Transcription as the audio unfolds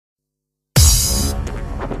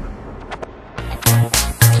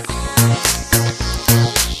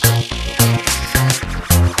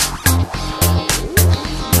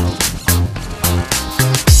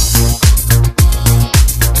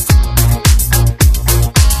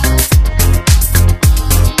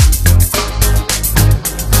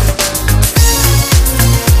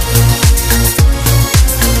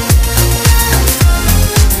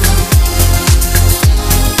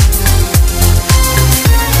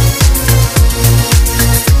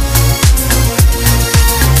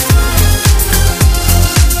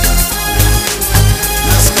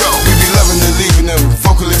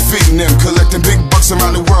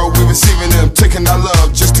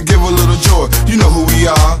you know who we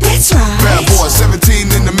are. That's right. Bad boy,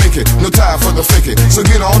 17 in the making, no time for the faking. So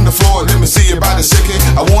get on the floor and let me see your body shaking.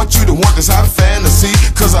 I want you to want this hot fantasy,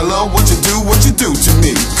 cause I love what you do to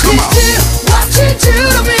me. Come on. What you do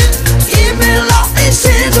to me, keep me lost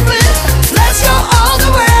in